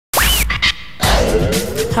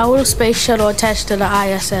How will the space shuttle attach to the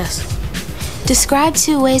ISS? Describe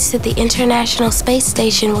 2 ways that the International Space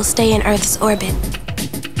Station will stay in Earth's orbit.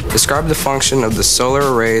 Describe the function of the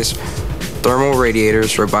solar arrays, thermal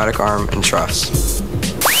radiators, robotic arm, and truss.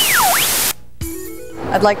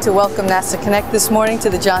 I'd like to welcome NASA Connect this morning to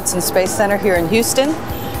the Johnson Space Center here in Houston.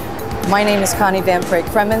 My name is Connie Van Praet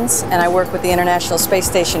Kremens, and I work with the International Space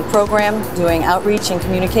Station program doing outreach and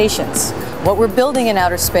communications. What we're building in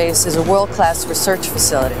outer space is a world-class research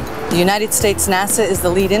facility. The United States NASA is the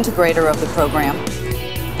lead integrator of the program.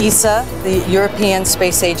 ESA, the European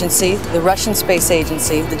Space Agency, the Russian Space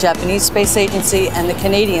Agency, the Japanese Space Agency, and the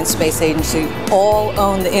Canadian Space Agency all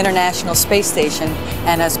own the International Space Station,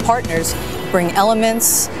 and as partners bring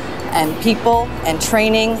elements and people and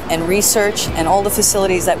training and research and all the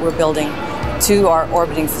facilities that we're building to our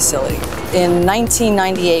orbiting facility. In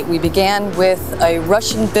 1998, we began with a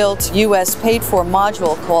Russian-built, US paid-for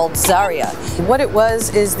module called Zarya. What it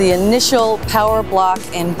was is the initial power block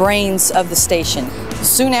and brains of the station.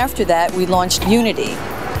 Soon after that, we launched Unity.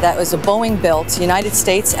 That was a Boeing-built United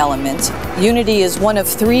States element. Unity is one of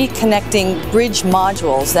 3 connecting bridge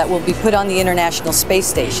modules that will be put on the International Space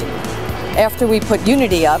Station. After we put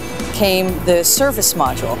Unity up, came the service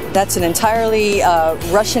module. That's an entirely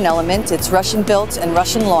Russian element. It's Russian-built and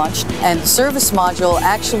Russian-launched. And the service module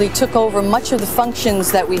actually took over much of the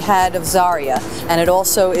functions that we had of Zarya. And it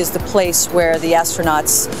also is the place where the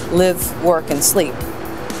astronauts live, work, and sleep.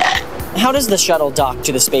 How does the shuttle dock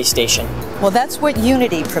to the space station? Well, that's what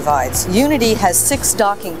Unity provides. Unity has 6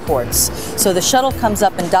 docking ports. So the shuttle comes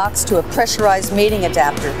up and docks to a pressurized mating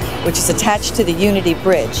adapter, which is attached to the Unity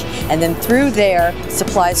bridge. And then through there,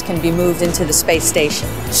 supplies can be moved into the space station.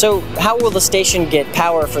 So how will the station get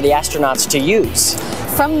power for the astronauts to use?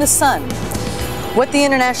 From the sun. What the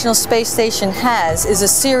International Space Station has is a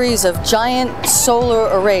series of giant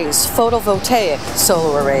solar arrays, photovoltaic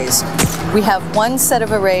solar arrays. We have 1 set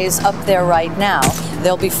of arrays up there right now.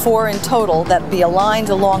 There'll be 4 in total that be aligned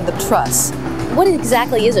along the truss. What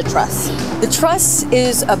exactly is a truss? The truss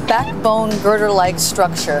is a backbone girder-like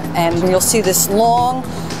structure, and you'll see this long,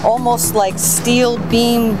 almost like steel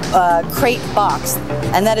beam crate box,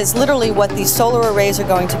 and that is literally what these solar arrays are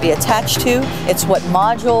going to be attached to. It's what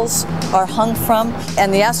modules are hung from,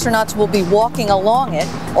 and the astronauts will be walking along it.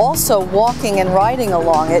 Also walking and riding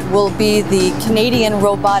along it will be the Canadian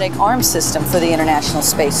robotic arm system for the International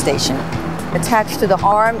Space Station. Attached to the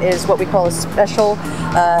arm is what we call a special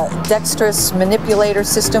dexterous manipulator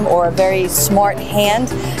system, or a very smart hand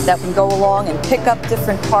that can go along and pick up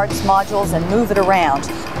different parts, modules, and move it around.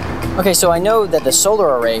 Okay, so I know that the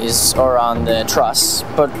solar arrays are on the truss,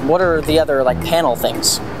 but what are the other, panel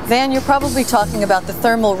things? Van, you're probably talking about the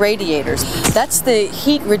thermal radiators. That's the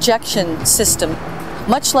heat rejection system.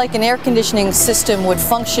 Much like an air conditioning system would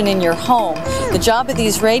function in your home, the job of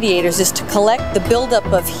these radiators is to collect the buildup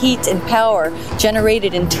of heat and power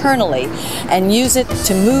generated internally and use it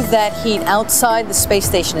to move that heat outside the space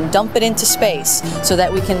station and dump it into space so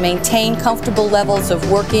that we can maintain comfortable levels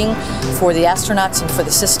of working for the astronauts and for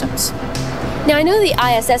the systems. Now, I know the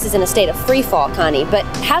ISS is in a state of free fall, Connie, but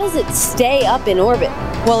how does it stay up in orbit?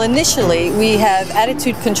 Well, initially, we have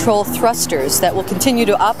attitude control thrusters that will continue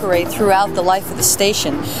to operate throughout the life of the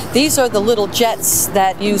station. These are the little jets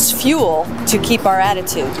that use fuel to keep our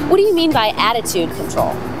attitude. What do you mean by attitude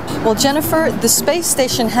control? Well, Jennifer, the space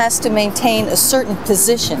station has to maintain a certain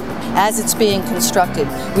position as it's being constructed.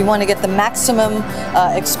 We want to get the maximum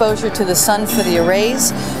exposure to the sun for the arrays,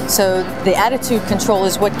 so the attitude control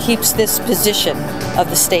is what keeps this position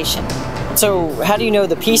of the station. So how do you know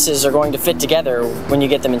the pieces are going to fit together when you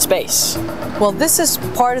get them in space? Well, this is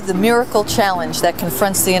part of the miracle challenge that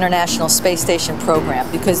confronts the International Space Station program,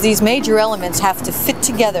 because these major elements have to fit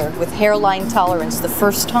together with hairline tolerance the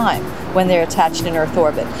first time when they're attached in Earth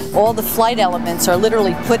orbit. All the flight elements are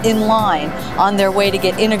literally put in line on their way to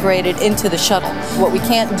get integrated into the shuttle. What we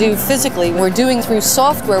can't do physically, we're doing through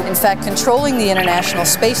software. In fact, controlling the International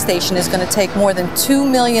Space Station is going to take more than 2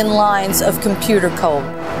 million lines of computer code.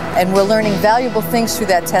 And we're learning valuable things through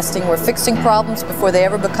that testing. We're fixing problems before they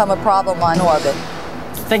ever become a problem on orbit.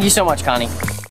 Thank you so much, Connie.